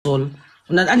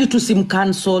Yaani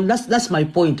tusimcancel. That's my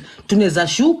point. Tunaweza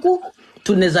shuku,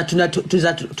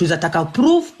 tunaweza taka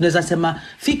proof, tunaweza sema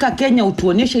fika Kenya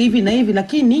utuonyeshe hivi na hivi,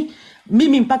 lakini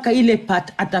mimi mpaka ile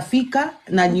part atafika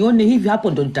na nione hivi,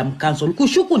 hapo ndo nitamcancel.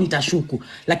 Kushuku nitashuku,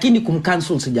 lakini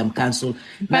kumcancel sijamcancel.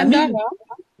 Na mimi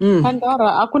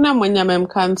Pandora, hakuna mwenye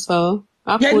amemcancel.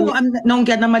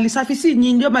 Naongea na Malisafi, si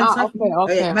nyinyi ndio Malisafi.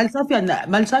 Okay.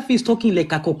 Malisafi is talking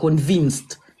like ako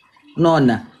convinced.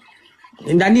 Unaona?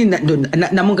 Ndani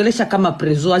namongelesha kama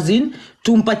prezoazin,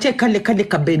 tumpatie kale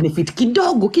ka benefit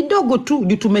kidogo tu.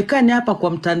 Juu tumekane hapa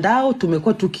kwa mtandao,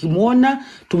 tumekuwa tukimuona,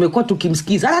 tumekuwa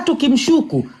tukimsikiza, hata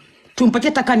tukimshuku.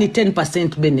 Tumpatie taka ni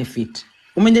 10% benefit.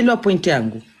 Umeelewa point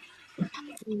yangu?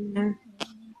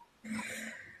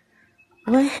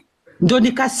 Ndio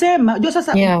nikasema, ndio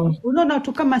sasa unaona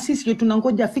tu kama sisi ndio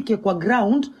tunangoja afike kwa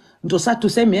ground, ndio sasa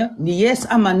tuseme ni yes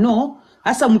ama no.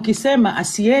 Sasa mkisema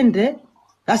asiende,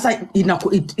 sasa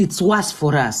it's worse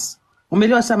for us.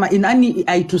 Umeelewa? Sama inani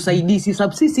haitusaidii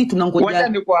sababu sisi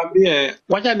tunangoja.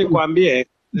 Wacha nikwambie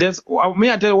there's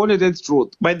me tell one the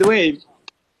truth. By the way,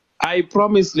 I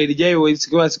promise Lady Jay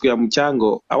siku ya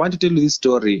mchango, I want to tell you this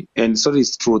story and sorry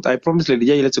is truth. I promise Lady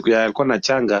Jay ile siku ya alikuwa na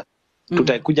changa,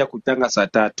 tutakuja kuchanga saa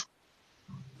 3.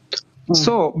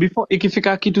 So before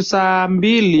ikifika kitu saa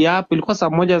 2 hapo, ilikuwa saa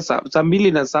 1 saa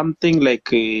 2 na something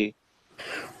like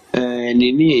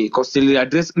nini, cause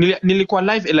nilikuwa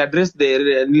live,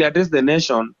 nili address the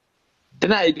nation.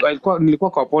 Tena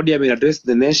nilikuwa kwa podium and address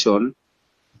the nation.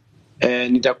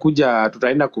 Nitakuja,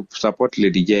 tutaenda kusupport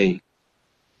Lady J.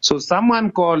 So someone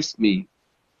calls me,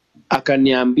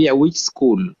 akaniambia which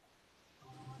school.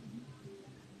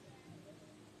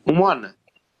 Umeona?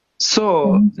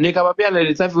 So nikamwambia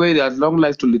Lady Safi, way at long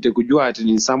life tulite kujua ati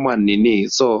ni someone nini.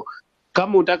 So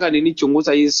kama utaka nini,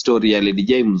 chunguza hii story ya Lady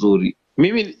J mzuri.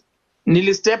 Mimi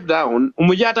nili step down,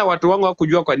 umejua hata watu wangu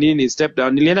hawakujua kwa nini step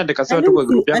down. Nilienda nikasema tu kwa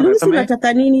group yangu, nasema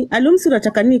Alumsi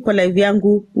unataka nini kwa live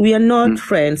yangu? We are not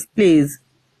friends, please.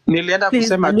 Nilienda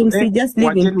kusema Alumsi, just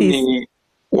leave in peace.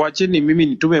 Wacheni mimi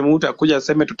nitume mtu akuja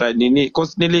aseme tuta nini,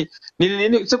 cause nili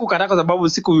sikukataa kwa sababu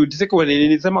siku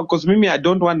nilisema cause mimi I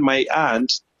don't want my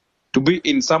aunt to be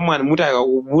in someone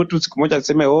mtu siku moja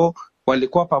aseme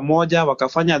walikuwa pamoja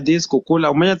wakafanya this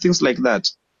kukula many things like that.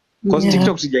 Cause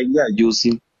TikTok sijaingia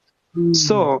juzi.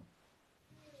 So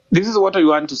this is what I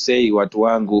want to say watu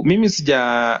wangu. Mimi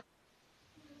sija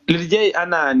Lady J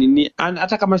ana nini,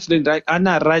 hata kama student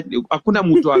ana right, hakuna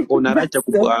mtu ana right ya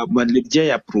kwa Lady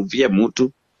J approve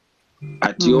mtu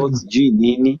ati sijui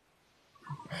nini.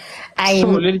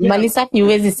 Malisafi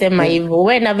huwezi sema hivyo.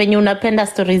 Wewe na venye unapenda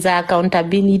stories za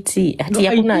accountability. Ati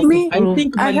hakuna.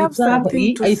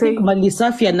 I think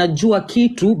Malisafi anajua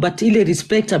kitu, but ile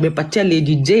respect amepatia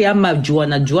Lady J ama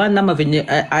juana ama venye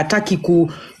hataki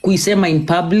kuisema in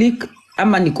public,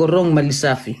 ama niko wrong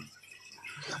Malisafi?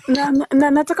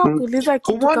 Na nataka kuuliza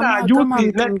kitu kama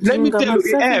let me tell you,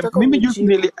 mimi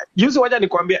juzi wacha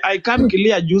nikwambie, I come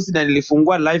clear juzi na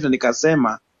nilifungua live na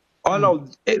nikasema all of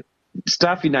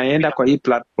stuff inaenda kwa hii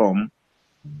platform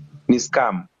ni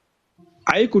scam.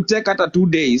 Haikuteka hata 2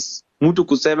 days mtu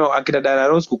kusema akina Dara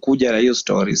Rose kukuja na hiyo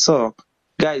story. So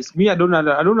guys, me I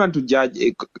don't want to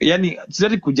judge, yani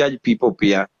sitaki kujudge people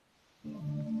pia.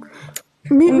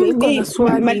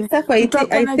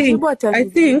 I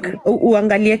think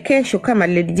uangalie kesho kama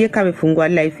Lady J kamefungua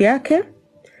live yake,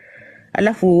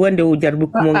 alafu uende ujaribu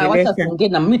kumuongelesha. Acha tuongee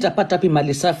na mimi nitapata wapi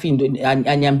Malisafi ndio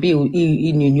aniambie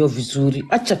hii ninyo vizuri.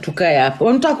 Acha tukae hapo.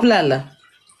 Unataka kulala?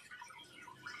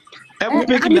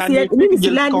 Mimi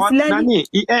silali.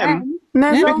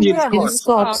 Naweza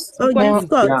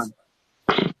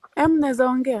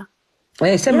ongea?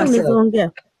 Sema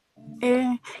ongea.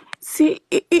 Si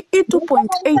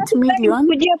 2.8 million.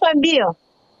 Kujia kwa mbio.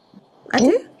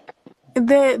 Ati?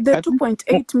 The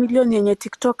 2.8 million yenye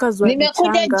TikTokers walichanga.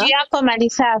 Nimekuja juu yako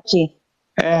Malisafi.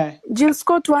 Jill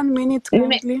Scott, 1 minute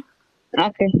kindly.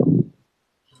 Okay.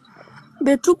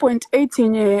 The 2.8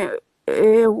 yenye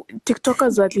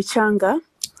TikTokers walichanga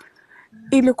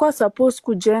ilikuwa supposed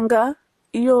kujenga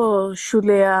hiyo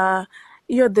shule ya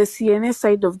the CNA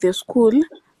side of the school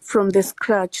from the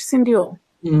scratch, si ndio?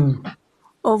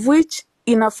 Of which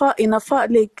inafaa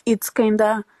like it's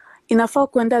kinda inafaa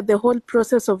kwenda the whole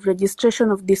process of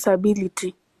registration of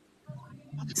disability,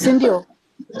 si ndio?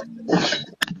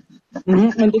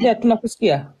 Endelea,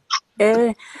 tunakusikia.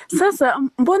 Sasa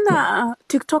mbona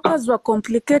TikTokers wa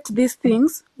complicate these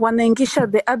things, wanaingisha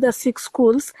the other 6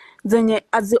 schools zenye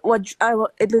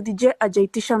Lady J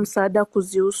ajaitisha msaada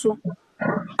kuzihusu.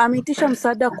 Ameitisha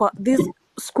msaada kwa this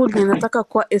school inataka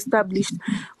kuwa established.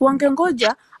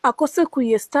 Wangengoja akose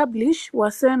kuiestablish,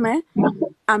 waseme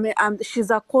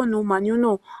she's a con woman, you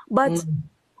know, but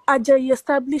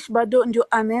establish bado ndio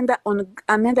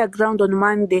anaenda ground on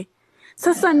Monday.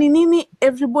 Sasa ni nini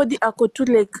everybody ako tu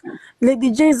like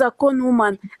Lady J is a con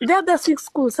woman. The other 6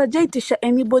 schools hajaitisha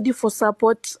anybody for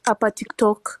support hapa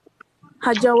TikTok.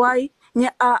 Hajawai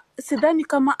sidhani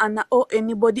kama ana owe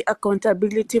anybody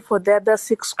accountability for the other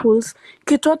 6 schools.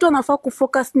 Kitu watu wanafaa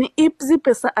kufocus ni ipzi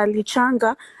pesa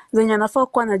alichanga zenye anafaa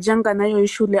kuwa anajenga nayo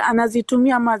shule.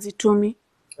 Anazitumia ama azitumi.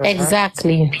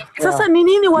 Exactly. Sasa ni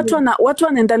nini watu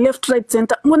wanaenda left right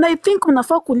center? When I think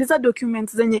unafaa kuuliza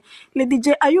documents zenye Lady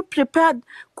J, are you prepared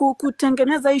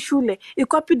kutengeneza hii shule?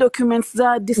 Iko wapi documents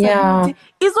za disability?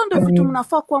 Hizo ndio vitu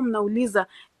mnafaa kuwa mnauliza.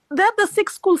 The other 6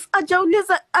 schools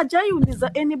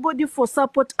ajaiuliza anybody for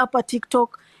support hapa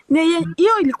TikTok.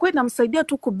 Hiyo ilikuwa inamsaidia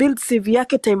tu kubuild CV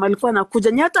yake time alikuwa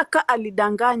anakuja. Ni hata ka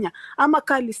alidanganya ama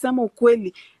ka alisema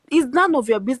ukweli, is none of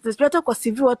your business. Hata kwa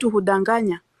CV watu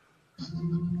hudanganya.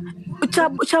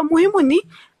 Cha muhimu ni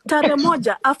tarehe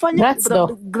 1 afanye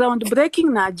groundbreaking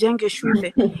na ajenge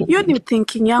shule. Hiyo ni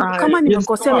thinking yangu. Kama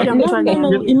nimekosea pia mtu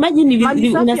aniambie.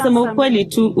 Imagine unasema ukweli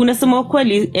tu, unasema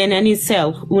ukweli and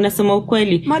self, unasema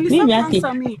ukweli. Mimi yake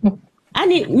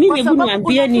mimi hebu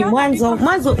niambie ni mwanzo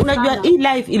unajua hii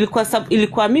life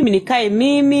ilikuwa mimi nikae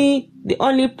mimi the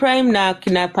only prime na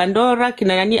kina Pandora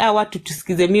kina nani watu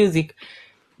tusikize music,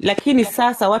 lakini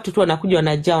sasa watu tu wanakuja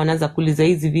wanajaa wanaanza kuuliza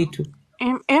hizi vitu.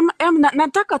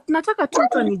 Nataka tu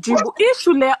mtu anijibu. Hii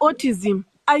shule ya autism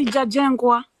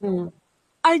haijajengwa.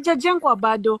 Haijajengwa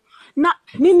bado. Na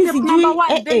mimi sijui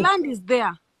the land is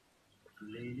there.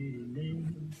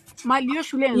 Mali hiyo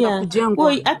shule inaanza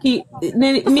kujengwa.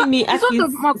 Mimi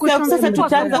sasa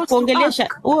tutaanza kuongelesha.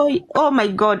 Oh my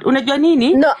God. Unajua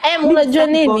nini? No, unajua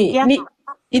nini?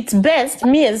 It's best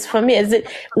for me as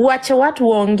wacha watu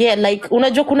waongee, like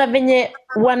unajua kuna venye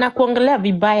wanakuongelea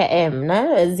vibaya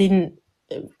na as in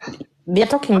they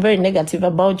are talking very negative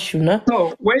about you, no?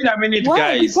 So wait a minute,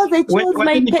 guys. Because I chose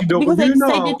my because I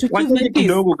decided to choose my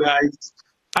kidogo, guys.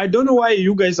 I don't know why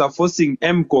you guys are forcing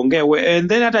M kuongea, and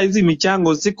then hata hizi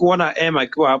michango sikuona M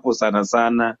akiwa hapo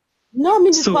sana. No,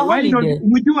 mimi so why don't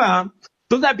mjua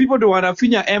those are people who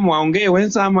wanafinya M waongee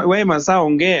wewe masaa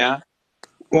ongea.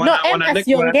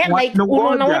 Like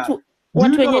unaona watu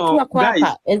wenye tu wako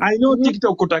hapa. I know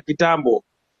TikTok kuta kitambo.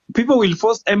 People will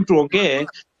force M to ongea,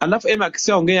 alafu M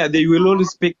akiongea they will always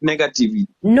speak negatively.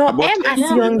 No, M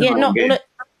asiongea. No,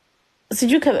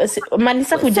 sijui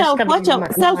Malisa kujashika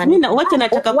mimi wacha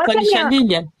nataka kukanisha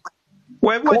Lilian.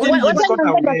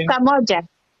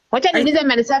 Wacha niulize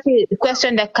Malisafi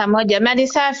question dakika moja.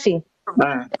 Malisafi.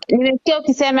 Nimesikia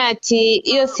ukisema ati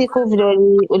hiyo siku vile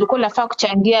ulikuwa unafaa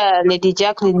kuchangia Lady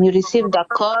Jacqueline, you received a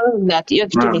call that hiyo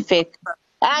kitu ni fake.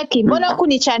 Mbona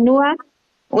hukunichanua?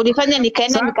 Ulifanya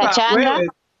nikaenda nikachanga.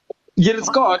 Jill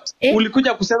Scott,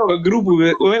 ulikuja kusema kwa group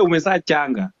wewe umesaa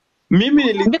changa. Mimi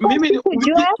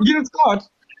Jill Scott,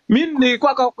 mimi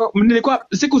nilikuwa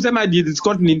sikusema Jill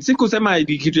Scott sikusema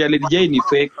kitu ya Lady J ni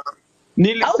fake.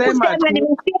 Nilisema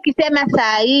nimesikia ukisema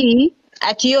saa hii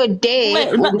at your day.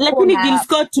 Lakini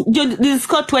Jill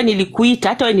Scott when nilikuita,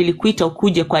 hata when nilikuita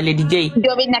ukuje kwa Lady J.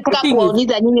 Ndio mimi nataka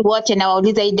kuwauliza nyinyi wote na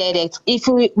wauliza hii direct. If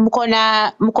mko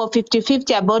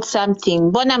 50-50 about something,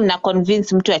 mbona mna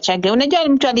convince mtu achange? Unajua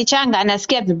mtu alichanga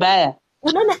anasikia vibaya.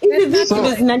 Unaona hizi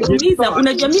vitu zinaniuliza.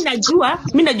 Unajua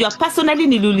mimi najua personally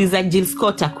niliuliza Jill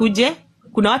Scott akuje.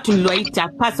 Kuna watu niliwaita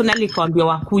personally kaambia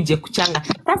wakuje kuchanga.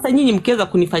 Sasa nyinyi mkiweza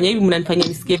kunifanya hivi mnanifanya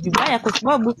nisikie vibaya kwa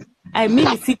sababu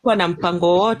mimi sikuwa na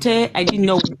mpango wote. I didn't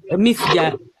know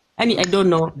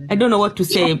I don't know what to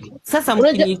say. Sasa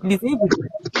mkiniuliza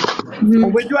hivi.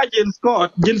 Umejua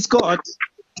Jill Scott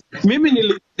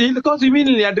mimi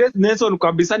niliaddress Nelson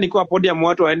kabisa nikiwa podium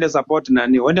watu waende support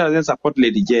waende support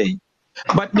Lady J.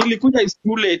 But nilikuja is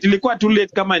too late. Ilikuwa too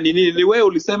late kama nini. Wewe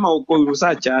ulisema uko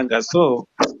usachanga. So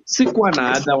sikuwa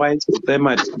na otherwise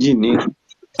kusema jini.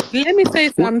 Let me say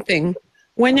something.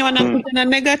 Wenye wanakuja na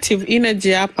negative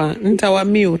energy hapa, nitawa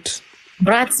mute.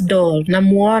 Brat's doll,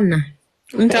 namuona.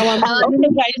 Nitawa mute.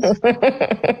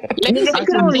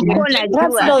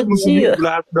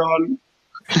 Brat's doll.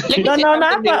 No,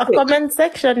 hapa comment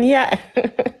section, yeah.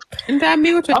 Nitawa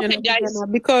mute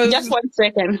because just 1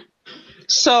 second.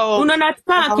 So unaona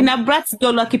kina Brat's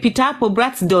doll wakipita hapo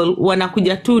Brat's doll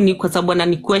wanakuja tu ni kwa sababu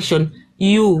wanani question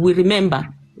we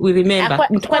remember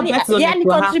yani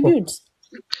contribute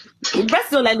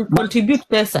Brat's doll ali contribute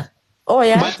pesa. Oh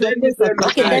yeah.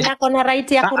 Okay, then akona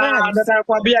right ya kurun. Nataka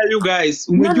kuambia you guys,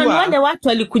 umejua wale watu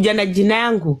walikuja na jina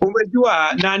yangu.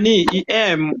 Umejua nani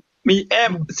EM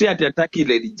si ataki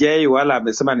Lady J wala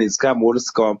amesema ni scam or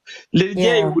scam. Lady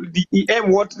J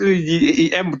EM what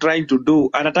EM trying to do,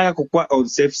 anataka kukua on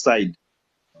safe side.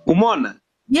 Umeona?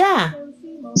 Yeah.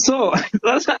 So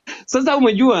sasa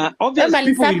umejua obvious people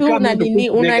will come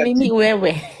into una nini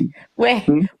wewe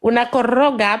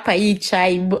unakoroga hapa hii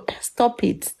chai, stop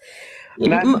it.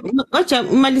 Wacha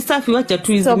Malisafi, wacha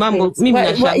tu hizi mambo mimi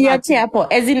nashangaa. Yache hapo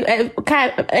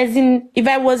as in if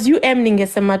I was you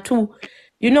ningesema tu,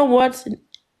 you know what,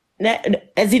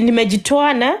 as in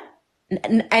nimejitoa na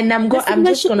and I'm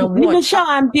just gonna watch.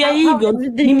 Nimeshawaambia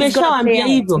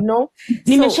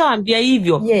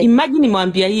hivyo. Imagine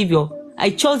nimwambia hivyo.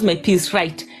 I chose my peace,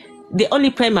 right? The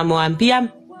only prime amewambia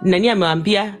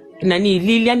nani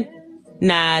Lilian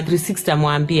na 360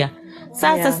 amewambia.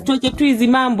 Sasa situaje tu hizi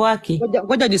mambo haki.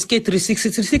 Ngoja nisikie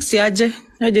 360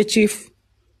 aje chief.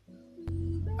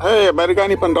 Hey,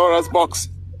 Americani Pandora's box.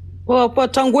 Po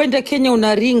tangu ende Kenya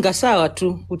unaringa sawa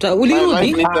tu. Ulirudi?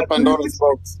 Life needs a Pandora's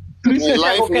box.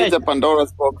 Life needs a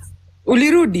Pandora's box.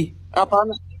 Ulirudi?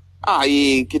 Hapana.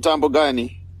 Hii kitambo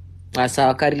gani?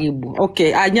 Sawa, karibu.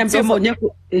 Okay, nyambie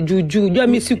monyako juju. Jua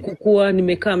mimi sikukua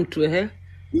nimekaa mtu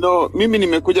No, mimi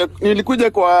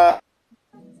nilikuja kwa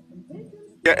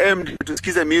M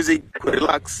tusikize music ku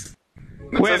relax.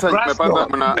 Sasa nimepata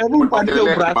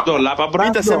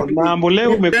mambo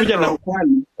leo umekuja na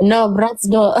ukali. No,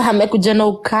 Brasdo amekuja na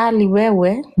ukali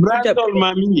wewe. Brasdo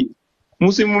mami.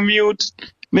 Mute.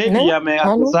 Maybe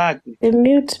ameazake.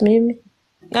 Mute mimi.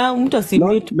 Mtu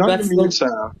asimute Brasdo.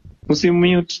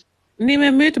 Mute.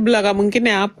 Nimemute blogger mwingine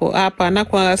hapa na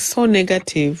kwa so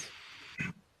negative.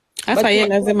 Hasa yeye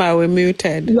lazima awe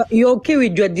muted. You okay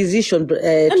with your decision?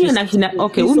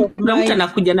 Okay, mtu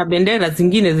anakuja na bendera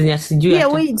zingine zenye sijui.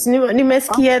 Yeah, wait,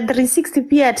 nimesikia 360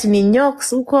 pia ati ni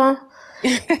nyoks huko.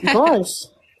 Gosh.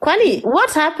 Kwani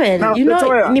what happened? Now, you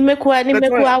know,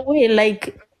 nimekuwa away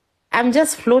like I'm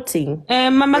just floating.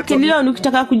 Mama Kelio,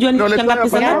 ukitaka kujua nikichanga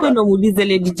pesa ngapi ndo muulize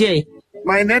Lady J.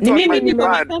 My network might be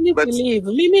bad, but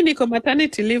mimi niko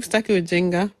maternity leave, sitaki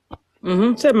ujinga.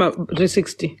 Sema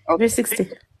 360. 360.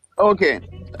 Okay.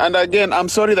 And again, I'm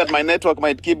sorry that my network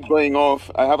might keep going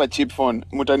off. I have a cheap phone.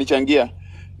 Mutanichangia.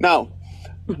 Now,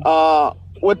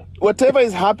 whatever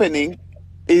is happening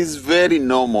is very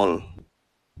normal.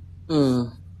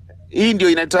 Hii ndio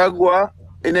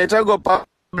inaitagwa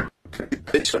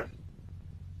participation.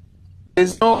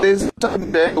 There's no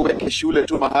time there weke shule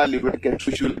tu mahali weke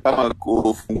tu shule kama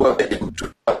kufungua mtu.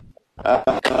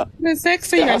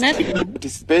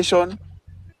 Participation.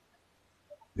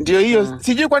 Ndio hiyo.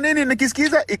 Sijui kwa nini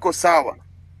nikisikiza iko sawa.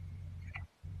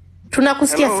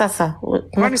 Tunakusikia sasa.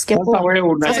 Tunakusikia sasa wewe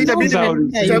unasikiza.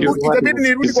 Itabidi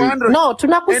nirudi kwa 100. No,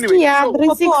 tunakusikia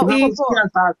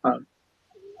 360.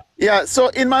 Yeah, so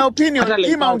in my opinion,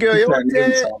 hii maongeo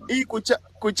yote, hii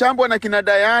kuchambwa na kina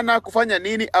Diana kufanya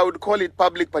nini, I would call it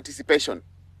public participation.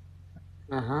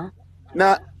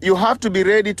 Na you have to be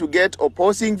ready to get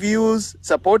opposing views,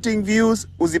 supporting views,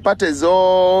 uzipate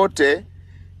zote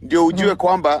ndio ujue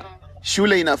kwamba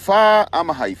shule inafaa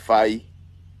ama haifai.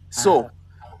 So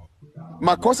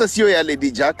makosa sio ya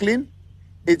Lady Jacqueline,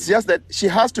 it's just that she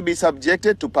has to be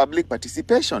subjected to public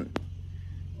participation.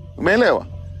 Umeelewa?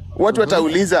 Watu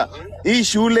watauliza hii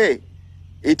shule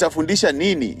itafundisha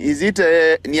nini? Is it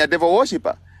ni a devil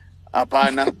worshipper?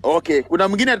 Hapana. Okay, kuna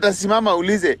mwingine atasimama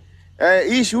ulize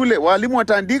hii shule walimu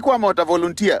wataandikwa ama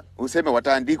watavolunteer? Useme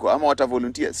wataandikwa ama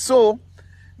watavolunteer. So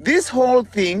this whole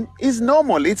thing is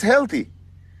normal, it's healthy.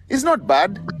 It's not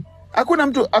bad.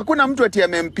 Hakuna mtu ati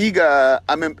amempiga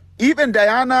even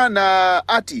Diana na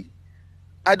Ati.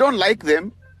 I don't like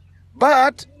them,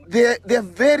 but they're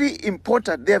very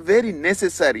important. They're very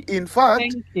necessary. In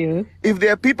fact, if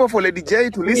there are people for Lady J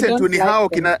to listen to,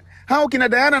 how kina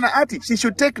Diana na Ati, she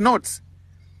should take notes.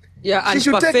 Yeah, she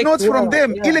should take notes from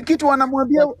them. Ile kitu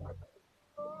wanamwambia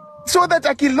so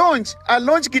that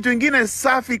launch kitu ingine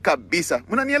safi kabisa.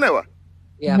 Mnanielewa?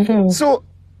 So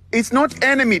it's not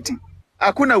enmity.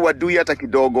 Hakuna uadui hata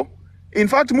kidogo. In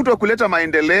fact, mtu wa kuleta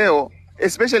maendeleo,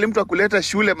 especially mtu wa kuleta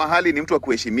shule mahali ni mtu wa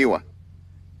kuheshimiwa.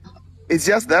 It's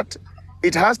just that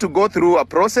it has to go through a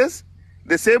process.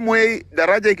 The same way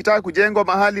daraja ikitaka kujengwa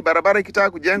mahali, barabara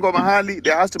ikitaka kujengwa mahali,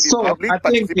 there has to be public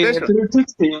participation.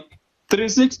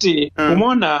 360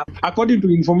 umeona, according to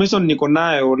information niko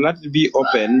nayo, let's be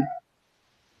open.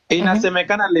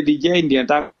 Inasemekana Lady J ndiye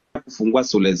anataka kufungua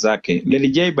shule zake. Lady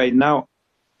J by now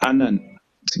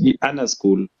ana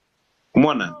school.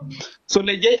 Umeona? So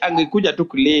Lady J angekuja tu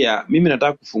clear, mimi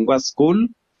nataka kufungua school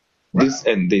this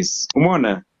and this.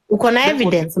 Umeona? Uko na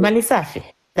evidence mali safi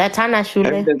that ana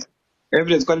shule?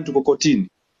 Evidence kwani tuko kotini?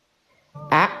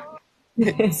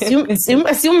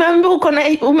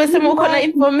 Umesema uko na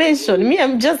information. Me,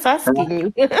 I'm just asking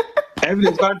you.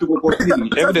 Evidence kwani tuko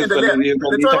kotini? Evidence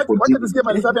kwani wacha tusikie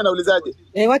mali safi anaulizaje.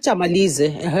 Wacha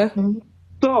malize.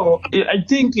 So I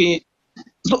think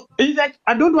so it's like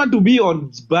I don't want to be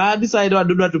on bad side, or I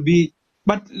don't want to be,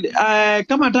 but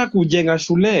kama nataka kujenga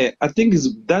shule, I think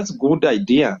that's good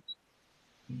idea,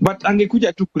 but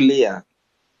angekuja tu clear,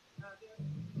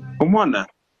 umeona,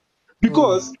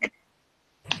 because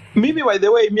maybe by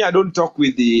the way, me I don't talk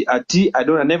with the I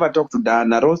never talk to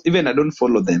Diana Ross, even I don't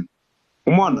follow them,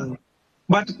 umeona,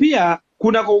 but pia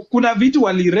kuna vitu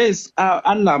wali raise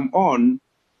alarm on,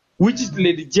 which is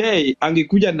Lady J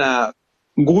angekuja na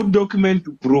good document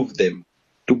to prove them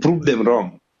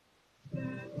wrong.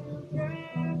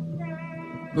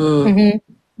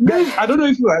 Guys, I don't know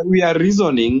if we are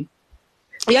reasoning.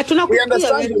 Yeah, We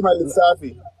understand you,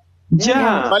 Malisafi.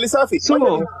 Yeah. Malisafi,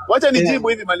 So, wacha nijibu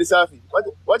hivi Malisafi.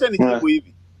 Wacha nijibu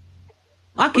hivi.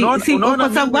 Kwa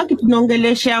sababu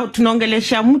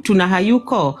tunaongelesha mtu na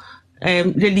hayuko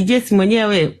religious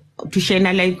mwenyewe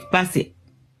tushena live basi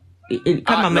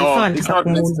kama no, it's not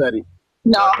necessary.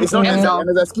 No, it's not necessary.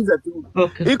 Anaweza sikiza tu.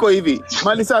 Iko hivi,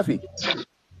 Malisafi.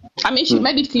 I mean, she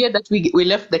made it clear that we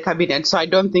left the cabinet, so I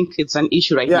don't think it's an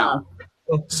issue right now.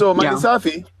 So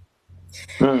Malisafi,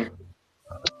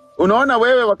 unaona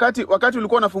wewe wakati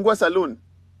ulikuwa unafungua saloon,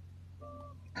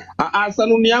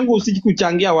 saluni yangu usiji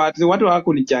kuchangia watu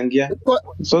hawakunichangia.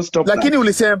 So stop. Lakini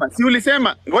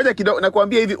ulisema, ngoja kidogo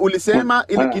nakwambia hivi, ulisema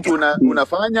ile kitu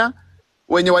unafanya,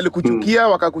 wenye walikuchukia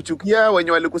wakakuchukia,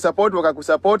 wenye walikusupport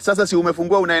wakakusupport, sasa si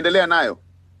umefungua unaendelea nayo.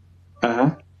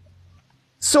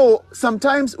 So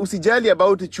sometimes usijali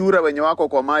about chura wenye wako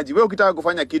kwa maji. Wewe ukitaka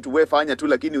kufanya kitu wewe fanya tu,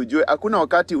 lakini ujue hakuna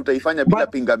wakati utaifanya bila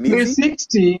pingamizi.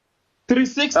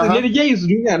 360 Lady J is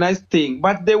doing a nice thing,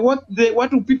 but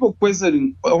what do people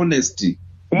question honesty?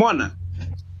 Umeona?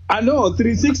 Alo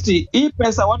 360 hii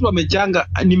pesa watu wamechanga,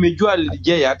 nimejua Lady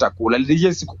J hata kula. Lady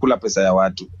J sikukula pesa ya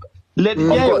watu. Lady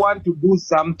J want to do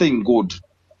something good.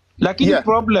 Lakini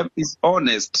problem is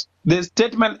honest. The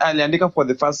statement aliandika for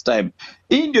the first time.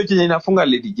 Hii ndio chenye inafunga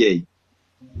Lady J.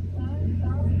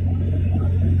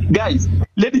 Guys,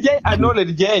 Lady J, I know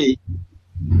Lady J.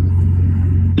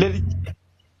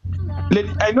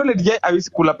 I know Lady J hawezi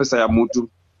kula pesa ya mtu.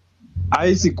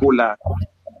 Hawezi kula.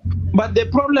 But the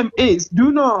problem is, do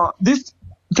you know, this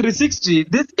 360,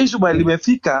 this issue by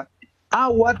limefika,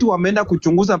 watu wameenda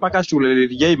kuchunguza mpaka shule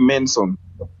Lady J mention.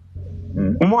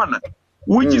 Umeona?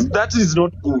 That is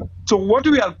not good. So what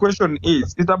we are questioning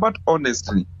is, it's about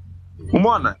honesty.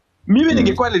 Umeona? Mimi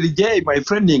ningekuwa Lady J, my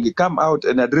friend ninge come out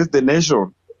and address the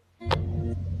nation.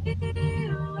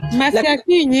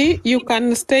 Masiakinyi, you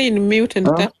can stay in mute and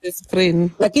touch the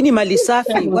screen. Lakini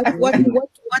Malisafi,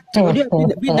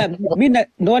 mina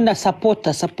naona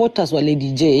supporters wa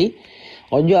Lady J,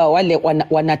 unajua wale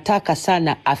wanataka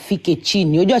sana afike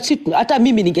chini. Unajua hata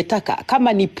mimi ningetaka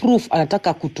kama ni proof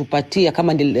anataka kutupatia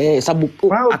kama ni sababu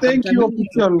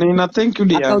thank you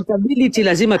dear. Accountability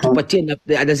lazima tupatie at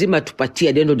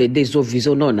the end of the day so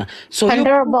vizo unaona. So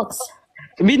Pandora box.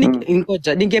 Mimi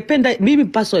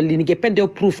personally ningependa hiyo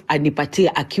proof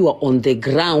anipatie akiwa on the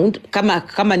ground, kama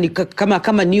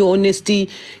ni honesty,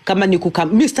 kama ni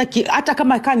hata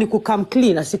kama ni kukam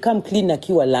clean, asikam clean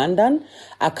akiwa London,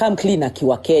 akam clean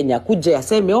akiwa Kenya, kuja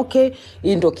aseme okay,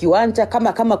 hii ndo kiwanja,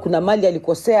 kama kuna mali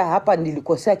alikosea, hapa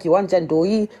nilikosea kiwanja ndo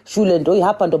hii, shule ndo hii,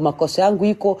 hapa ndo makosa yangu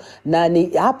iko, na ni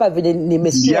hapa vile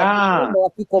nimesikia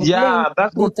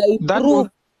that's what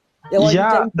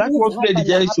Lady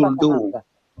J should do.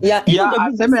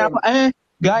 Aseme hapa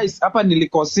guys, hapa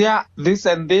nilikosea this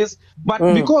and this, but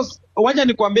because wacha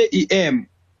nikwambie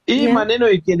hii maneno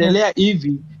ikiendelea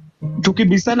hivi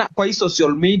tukibisana kwa hii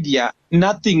social media,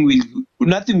 nothing will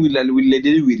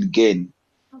gain.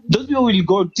 Those people will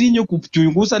continue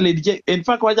kuchunguza Lady J. In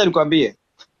fact, wacha nikwambie,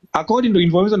 according to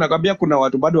information nakwambia kuna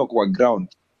watu bado wako kwa ground.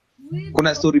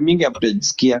 Kuna story mingi hapo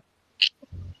tutasikia.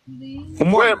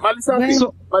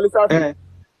 Malisafi.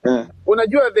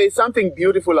 Unajua there is something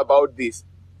beautiful about this,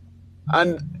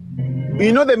 and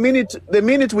you know the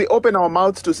minute we open our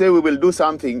mouths to say we will do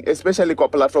something, especially kwa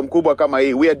platform kubwa kama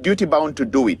hii, we are duty bound to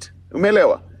do it.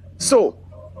 Umeelewa? So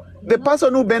the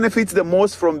person who benefits the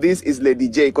most from this is Lady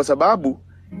J, kwa sababu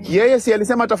yeye si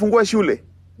alisema atafungua shule,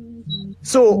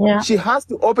 so she has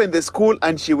to open the school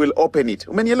and she will open it.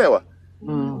 Umenielewa?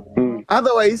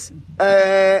 Otherwise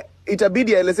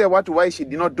itabidi aelezea watu why she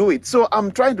did not do it. So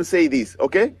I'm trying to say this,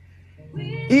 okay?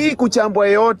 Hii kuchambua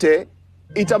yote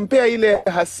itampea ile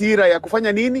hasira ya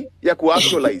kufanya nini? Ya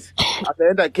kuactualize.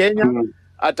 Ataenda Kenya,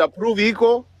 ataprove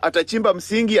iko, atachimba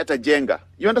msingi, atajenga.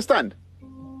 You understand?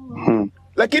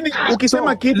 Lakini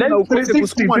ukisema kitu na ukose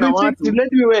kusukuma na watu.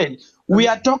 Let me wait. We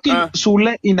are talking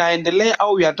shule inaendelea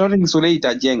au we are talking shule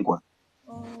itajengwa?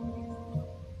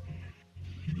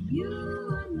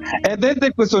 And then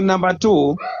the question number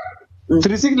 2,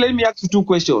 360, let me ask you 2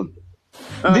 questions.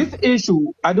 This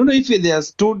issue, I don't know if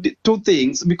there's two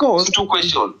things, because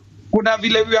kuna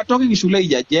vile we are talking shule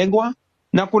ijajengwa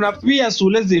na kuna pia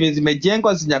shule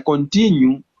zimejengwa zina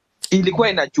continue ilikuwa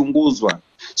inachunguzwa.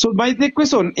 So my the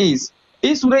question is,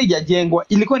 hii shule ijajengwa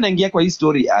ilikuwa inaingia kwa hii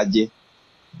story aje?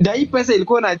 Na hii pesa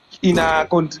ilikuwa ina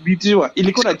contributiwa,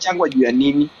 ilikuwa inachangwa juu ya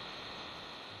nini?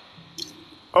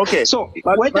 Okay. So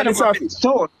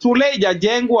shule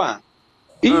ijajengwa.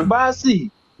 Hii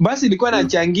basi ilikuwa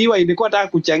inachangiwa, ilikuwa nataka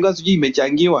kuchangiwa, sijui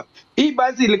imechangiwa. Hii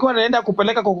basi ilikuwa inaenda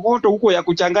kupeleka kokoto huko ya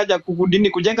kuchanganya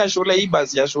kujenga shule, hii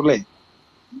basi ya shule.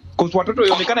 Kwa watoto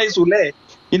ionekana hii shule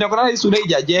inakuwa hii shule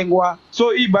ijajengwa.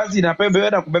 So hii basi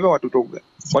inabeba kubeba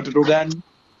watoto gani?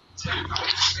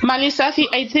 Malisafi,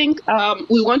 I think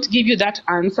we want to give you that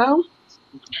answer.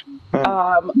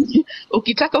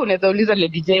 Ukitaka unaweza uliza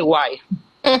Lady J why.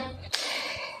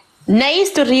 Na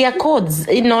history ya codes,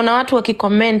 inaona watu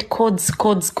wakicomment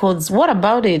codes. What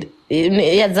about it?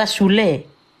 Ya za shule.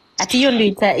 Ati hiyo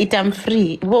ndio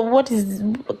itamfree. What is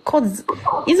codes?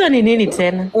 Hizo ni nini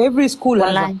tena? Every school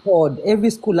has a code.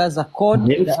 Every school has a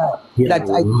code that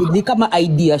ni kama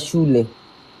ID ya shule.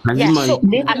 Yeah, so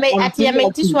ati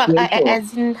ameitishwa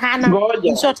as in Hana.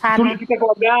 Tulifika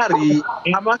kwa gari,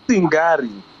 Maxi gari.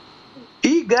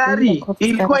 Hii gari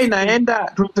ilikuwa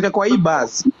inaenda, tulifika kwa hii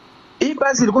basi. Hii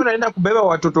basi ilikuwa inaenda kubeba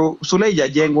watoto, shule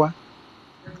ijajengwa.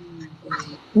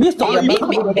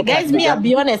 Guys, me I'll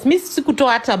be honest, mi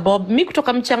sikutoa hata bob, mi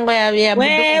kutoka mchango ya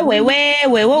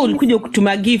wewe ulikuja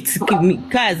kutuma gifts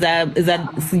kaza za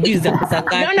sijui za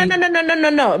kusakata.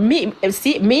 No.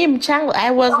 Me mchango,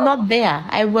 I was not there.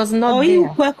 Hii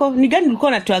kwako ni gani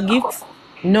ulikuwa unatoa gifts?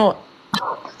 No.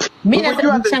 Mimi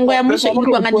na mchango ya mwisho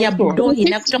ilikuwa ngani ya budohi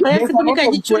na kutoka siku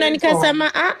nikajichuna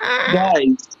nikasema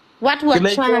guys, watu wa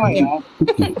changa.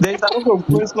 There is a lot of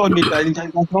question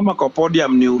nitasimama kwa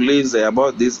podium niulize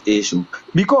about this issue,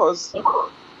 because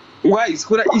guys,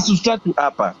 kuna issue tatu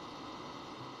hapa.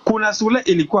 Kuna shule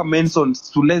ilikuwa mentioned,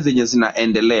 shule zenye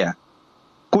zinaendelea.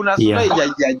 Kuna shule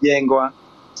ijajengwa.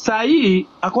 Saa hii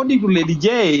according to Lady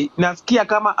J nasikia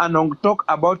kama anong talk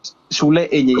about shule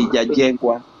yenye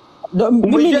ijajengwa.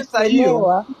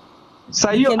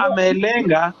 Saa hiyo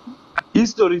amelenga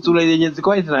history shule yenye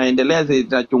zilikuwa zinaendelea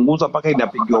zinachunguzwa mpaka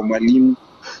inapigiwa mwalimu.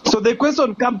 So the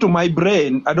question come to my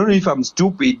brain, I don't know if I'm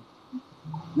stupid.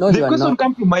 No, the question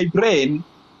come to my brain,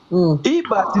 hii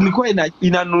basi ilikuwa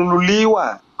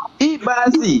inanunuliwa. Hii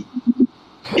basi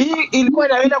ilikuwa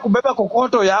inaenda kubeba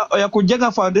kokoto ya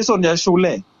kujenga foundation ya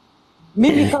shule.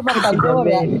 Mimi kama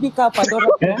Pandora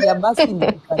ya basi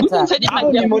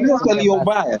ni mmoja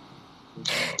aliobaya.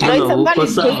 No, it's a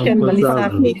valid question,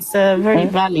 Malisafi. It's very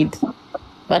valid.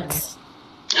 But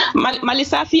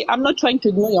Malisafi, I'm not trying to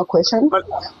ignore your question.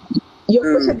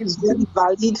 Your question is very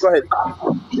valid.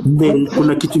 Then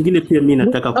kuna kitu kingine pia mimi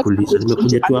nataka kuuliza.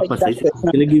 Nimekuja tu hapa sasa.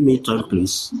 Can you give me time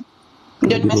please?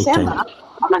 Ndio nimesema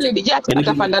kama Lady Jack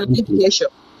atapanda kesho.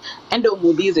 Endo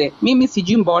muulize. Mimi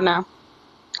sijui mbona.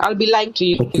 I'll be lying to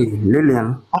you. Okay,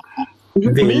 Lilian.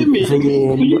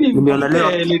 Nimeona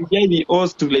leo Lady J ni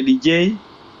host to Lady J.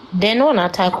 Deno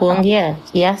nataka kuongea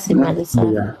kiasi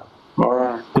Malisafi.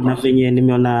 Kuna venye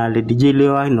nimeona Lady J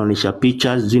leo inaonyesha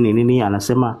pictures zini nini,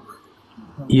 anasema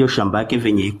hiyo shamba yake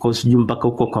venye iko sijui mpaka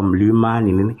huko kwa mlima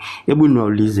nini. Hebu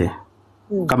niwaulize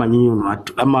kama nyinyi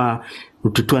watu ama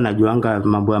mtu tu anajuanga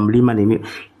mambo ya mlima nini,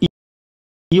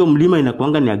 hiyo mlima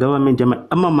inakuanga ni ya government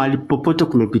ama mahali popote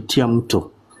kumepitia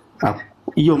mto,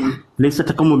 hiyo place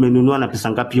hata kama umenunua na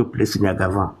pesa ngapi, hiyo place ni ya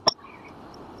government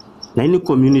na ini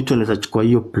community unaweza chukua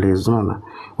hiyo place. Unaona,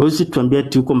 wewe usituambie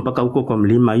ati huko mpaka huko kwa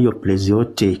mlima, hiyo place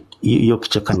yote hiyo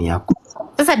kichaka ni yako.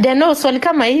 Sasa Deno, swali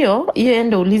kama hiyo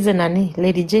ende ulize nani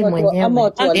Lady J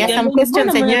mwenyewe. There some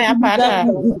questions zenyewe hapa hata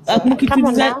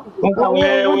mkituliza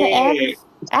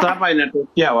Sasa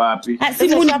inatokea wapi?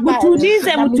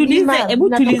 Mtulize, hebu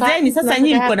tulizeni sasa,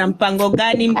 nyinyi mko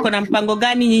na mpango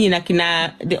gani nyinyi na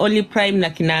kina The Only Prime na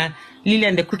kina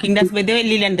Lilian the Cooking Dance? By the way,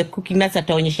 Lilian the Cooking Dance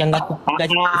ataonyesha ngapi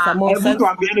samosa. Hebu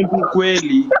tuambieni tu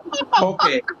kweli.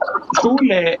 Okay.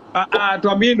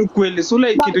 Tuambieni kweli.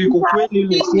 Shule kitu iko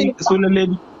kweli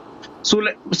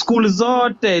shule school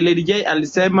zote Lady J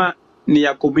alisema ni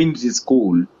ya community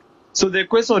school. So the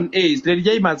question is, Lady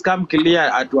J must come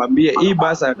clear atuambie hii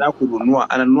basi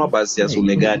ananunua basi ya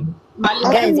shule gani?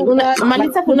 Guys,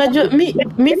 Malisa unajua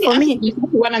me for me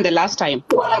one and the last time.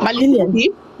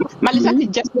 Malisafi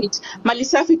just wait.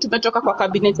 Malisafi tumetoka kwa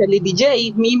cabinet ya Lady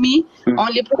J, mimi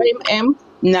Only Prime M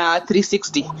na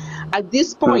 360. At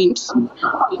this point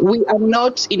we are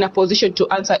not in a position to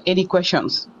answer any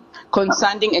questions.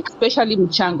 concerning especially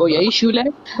mchango ya hii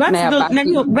shule na ya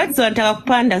basi. Brats wanataka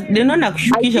kupanda. Ndio na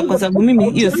kushukisha kwa sababu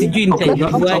mimi hiyo sijui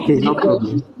nitaijuaje. No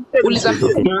uliza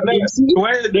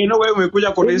wewe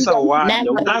umekuja kulisa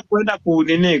uwanja. Unataka kwenda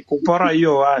kupora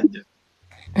hiyo uwanja.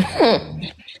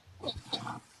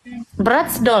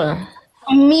 Brats doll.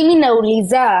 Mimi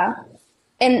nauliza,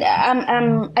 and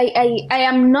I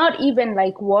am not even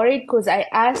like worried because I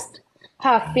asked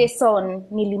her face on,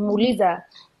 nilimuuliza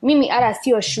mimi ara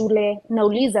sio shule,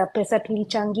 nauliza pesa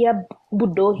tulichangia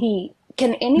Budoi,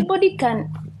 can anybody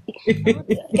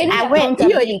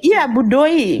hiyo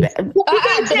Budoi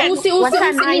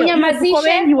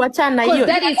usinyamazishe, wachana hiyo,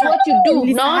 that is what you do.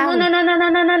 No,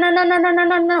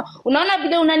 unaona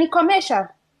vile unanikomesha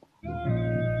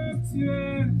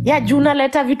ya juna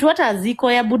leta vitu hata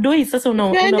ziko ya Budoi. Sasa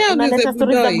unaleta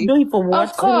stories za Budoi for what?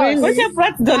 Of course. Wacha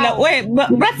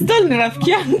Brats doll ni rafiki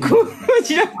yangu.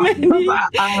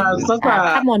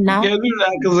 Sasa come on now.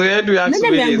 Nani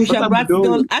ameangusha Brats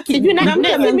doll? Sijui na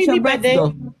mtu ameangusha Brats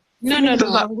doll. No. Guys,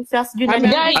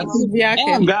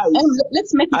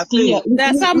 let's make it clear. There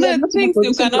are some things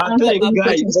you cannot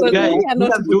guys,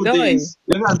 let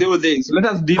us do this. Let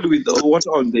us deal with what's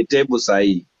on the table,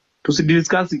 Sai. To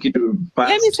discuss it.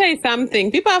 Let me say something.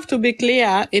 People have to be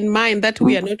clear in mind that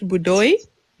we are not Budoi.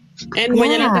 And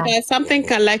when you something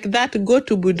like that, go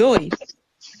to Budoi.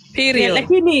 Period.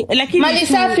 Lakini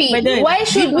Malisafi, why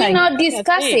should we not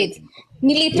discuss it?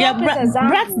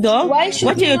 Brats doll,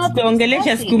 wacha hiyo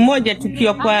tutaongelesha siku moja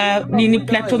tukiwa kwa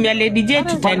platform ya Lady J,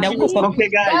 tutaenda huko kwa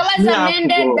dawa za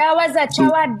mende, dawa za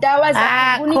chawa, dawa za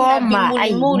kubuni na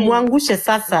vimuli. Muangushe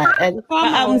sasa.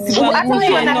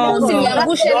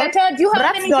 Usiangushe. Do you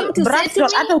have anything to say to me?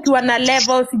 Hata ukiwa na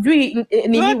level sijui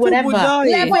nini whatever.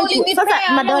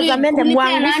 Sasa madawa za mende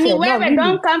muangushe. Wewe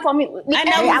don't come for me.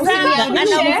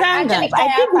 Anauzanga.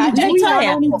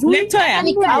 Letoya.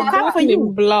 I'll come for you.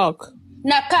 Block.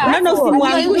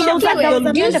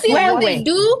 Wewe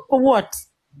do for what?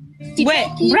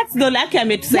 Brats doll yake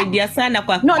ametusaidia sana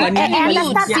kwa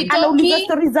anauliza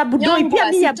stories za Budoi pia.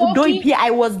 Mimi ya Budoi pia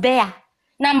I was there.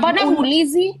 Na mbona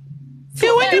muulizi? Si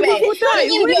wewe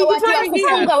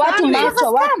kufunga watu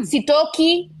macho watu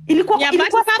sitoki. Ilikuwa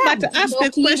but ask the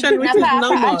question which is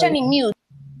normal. Acha ni mute.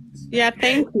 Yeah,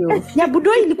 thank you. Ya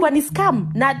Budoi ilikuwa ni scam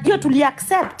na ndio tuli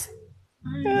accept.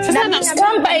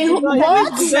 Scam by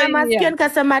what?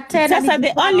 Sasa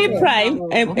the only prime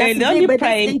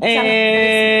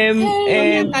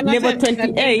level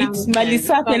 28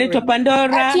 Malisafi anaitwa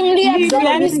Pandora,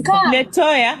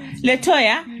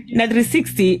 Letoya na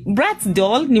 360. Brats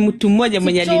doll ni mtu mmoja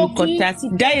mwenye alincontact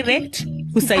direct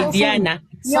kusaidiana.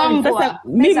 Sasa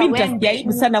mimi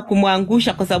nitasikia sana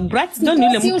kumwangusha kwa sababu Brats doll ni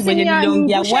yule mtu mwenye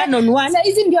niliongea one on one. Sasa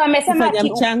hizi ndio amesema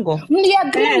mchango.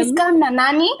 Mliagree scam na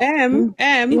nani?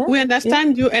 We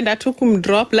understand you and atukum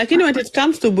drop, lakini when it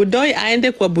comes to Budoi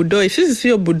aende kwa Budoi. Sisi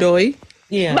sio Budoi.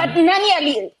 Yeah. But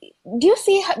nani do you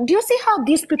see how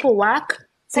these people work?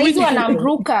 Saizi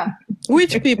wanamruka.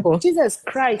 Which people? Jesus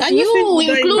Christ. You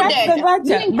included.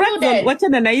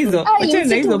 Wachana na hizo.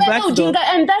 Brats doll.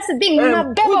 And that's the thing.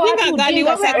 Unabeba watu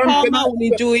ujinga kama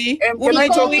unijui.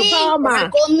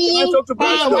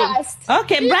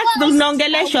 Okay, Brats doll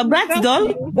naongeleshwa. Brats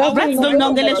doll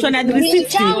naongeleshwa na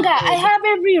 360. I have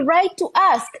every right to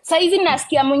ask. Saizi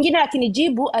nasikia mwingine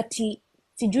akinijibu ati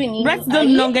sijui nini. Brats doll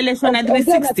naongeleshwa na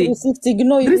 360.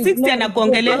 360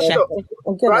 anakuongelesha.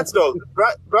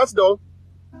 Brats doll.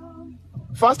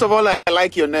 First of all, I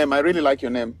like your name. I really like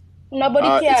your name. Nobody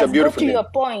cares. It's a beautiful name. Your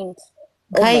point.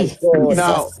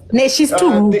 Now, she's too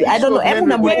rude. I don't know. Hebu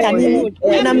namweka nini?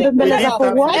 Unambembeleza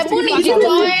for what? Hebu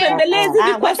nijitoe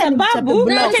kwa sababu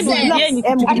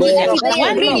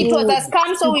it was a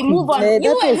scam, so we move on.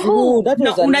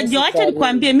 Unajua, acha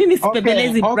nikwambie mimi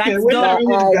sipembelezi Brats doll.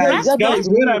 Guys,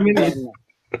 wait a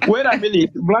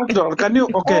minute. Black doll, can you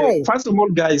first of all,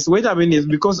 guys, wait a minute,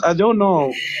 because I don't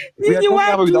know. We are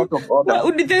talking without order.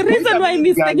 The reason why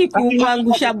mistake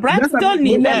kumwangusha Brats doll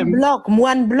ni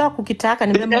one block ukitaka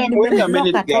wait a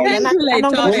minute, guys.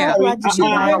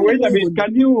 Wait a minute,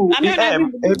 can you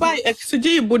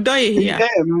sijui Budoi here.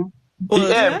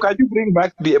 Can you bring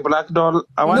back the Black doll?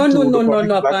 I want no.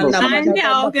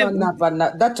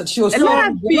 That she was so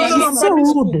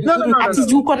rude. Ati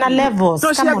juko na levels.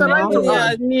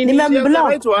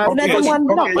 Nimemblock.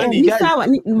 Ni sawa,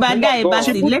 baadaye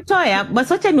basi Letoya,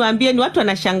 basi wacha niwaambieni watu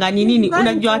wanashangaa nini.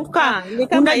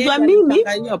 Unajua mimi,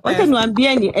 wacha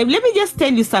niwaambieni, let me just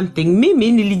tell you something.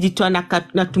 Mimi nilijitoa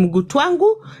na tumgu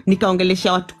twangu,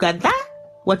 nikaongelesha watu kadhaa,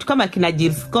 watu kama kina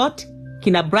Jill Scott,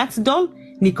 kina Brats doll,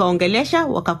 nikaongelesha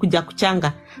wakakuja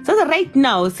kuchanga. Sasa right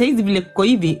now saizi vile kuko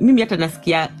hivi mimi hata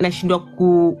nasikia nashindwa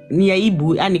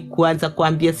niaibu yani kuanza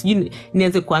kuambia sijui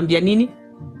nianze kuambia nini.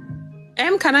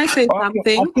 Can I say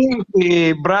something? I think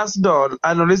Brasdol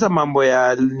anauliza mambo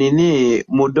ya nini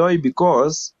Mudoi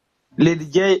because Lady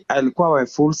J alikuwa wa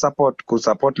full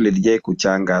support Lady J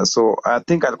kuchanga. So I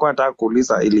think alikuwa anataka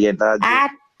kuuliza iliendaje.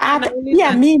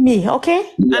 Yeah, mimi, okay?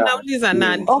 Anauliza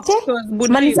nani? Okay.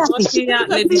 Malisafi.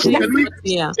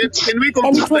 Can we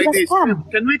conclude like this?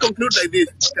 Can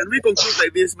we conclude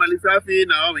like this? Malisafi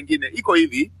na wao wengine. Iko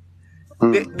hivi.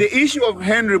 The issue of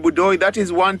Henry Budoi, that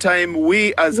is one time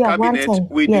we as cabinet,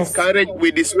 we discouraged,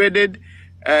 we dissuaded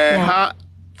her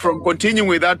from continuing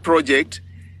with that project.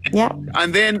 Yeah.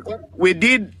 And then we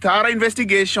did thorough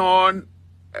investigation,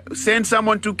 sent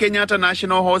someone to Kenyatta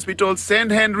National Hospital,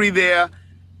 sent Henry there,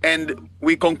 and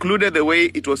we concluded the way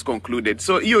it was concluded.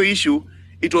 So your issue,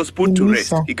 it was put to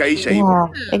rest. Ikaisha yeah,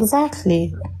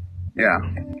 exactly. Yeah.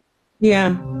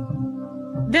 Yeah.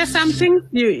 There's something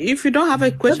if you don't have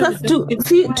a question.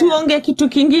 Tuonge kitu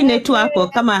kingine tu hapo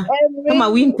kama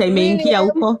winter imeingia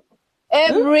huko.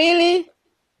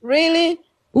 Really?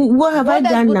 What have I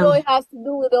done now? What does Budoi have to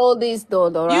do with all this though,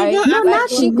 right? No,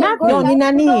 nothing. No, ni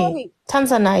nani?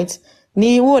 Tanzanite.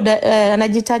 Ni huo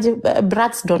anajitaji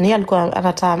Bratston yeye alikuwa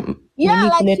anataka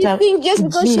like you think just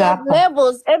because she has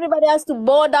levels everybody has to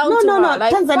bow down to her. No,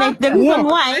 like, Tanzanite, the reason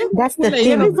why that's the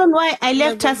thing. The reason why I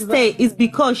left her stay is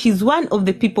because she's one of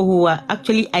the people who are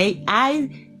actually I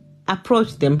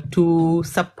approached them to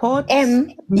support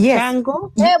Tango. Yeah,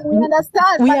 we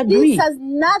understand, we but agree. This has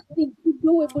nothing to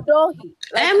do with Budohi.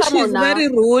 Like, she's very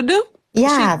rude.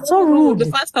 Yeah, she's so rude.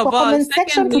 First of all,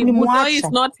 secondly, Budoi is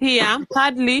not here.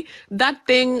 Thirdly, that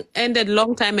thing ended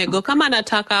long time ago. Kama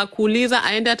nataka kuuliza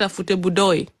aende atafute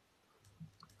Budoi.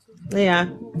 Yeah.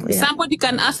 Somebody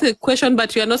can ask a question,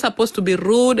 but you are not supposed to be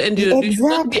rude and you should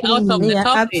not be out of the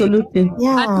topic. Absolutely.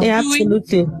 Yeah,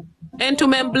 absolutely. And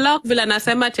tumemblock vile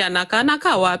anasema ati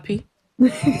anakaa wapi?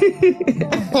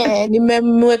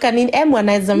 Nimemweka nini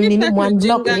anaweza nini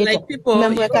unblock later.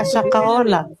 Nimemweka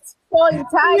Shakaola.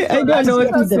 I don't know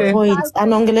what is the point.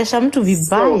 Anaongelesha mtu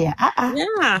vibaya.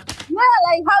 Yeah,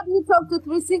 like how do you talk to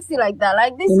 360 like that?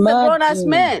 Like this is a grown ass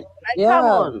man. Like come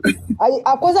on.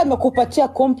 Kwanza amekupatia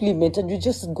compliment and you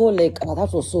just go like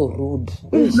that was so rude.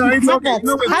 No, it's okay.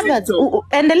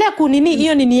 Endelea kunini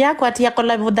hiyo nini yako ati yako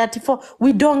level 34.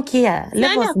 We don't care.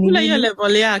 Levels ni hiyo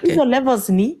level yake. Hizo levels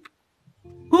ni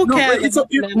who cares?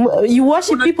 You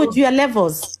worship people to your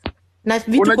levels. Na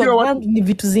vitu kwa ground ni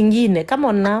vitu zingine. Come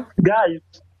on now.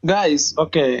 Guys,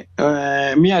 okay.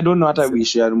 Me I don't know hata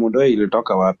wish ya Mudoi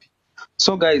ilitoka wapi.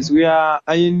 So guys,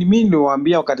 mimi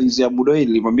niwaambia wakati ya Mudoi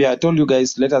nilimwambia I told you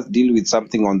guys let us deal with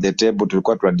something on the table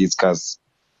tulikuwa tuna discuss.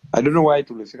 I don't know why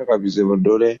tulifika kwa vizuri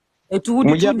dole.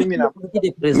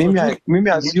 Mimi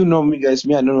as you know me guys,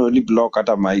 me I don't really block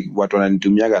hata watu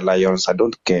wananitumiaga lions. I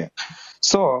don't care.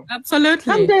 So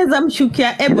absolutely. Sometimes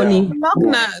amshukia Ebony.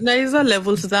 Na hizo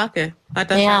levels zake.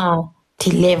 Yeah,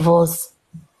 levels.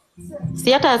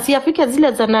 Si hata siafike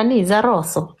zile za nani za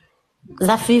Rosso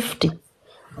za 50.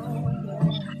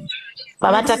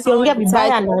 Baba takiongea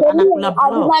vibaya anakula block. I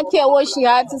did not care what she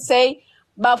had to say,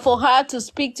 but for her to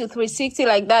speak to 360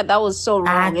 like that was so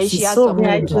wrong. And she had to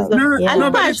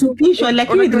alikuwa ashukishwa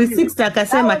lakini 360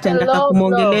 akasema atendaka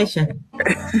kumwongelesha.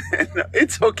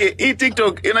 It's okay.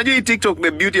 TikTok, unajua TikTok,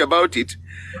 the beauty about it,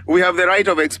 we have the right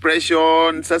of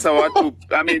expression. Sasa watu,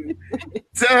 I mean,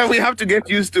 so we have to get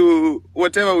used to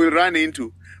whatever we run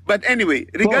into. But anyway,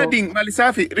 regarding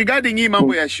Malisafi, regarding hii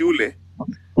mambo ya shule,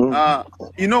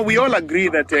 you know, we all agree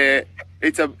that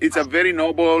it's a very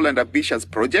noble and ambitious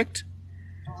project.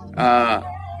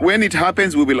 When it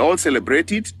happens, we will all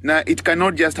celebrate it. Na it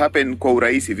cannot just happen kwa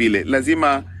urahisi vile.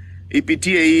 Lazima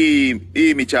ipitie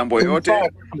hii michambo yote.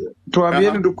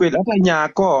 Tuambieni ndio kweli. Hata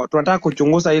nyako tunataka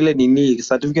kuchunguza ile nini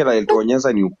certificate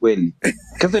ilituonyesha ni ukweli.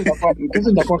 Kesi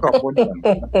nitakuwa kwa bodi.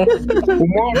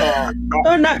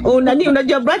 Umeona?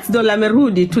 Unajua Bratsdol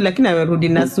amerudi tu lakini amerudi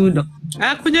na Sudo.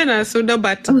 Kuja na Sudo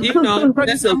but you know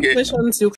there's some questions you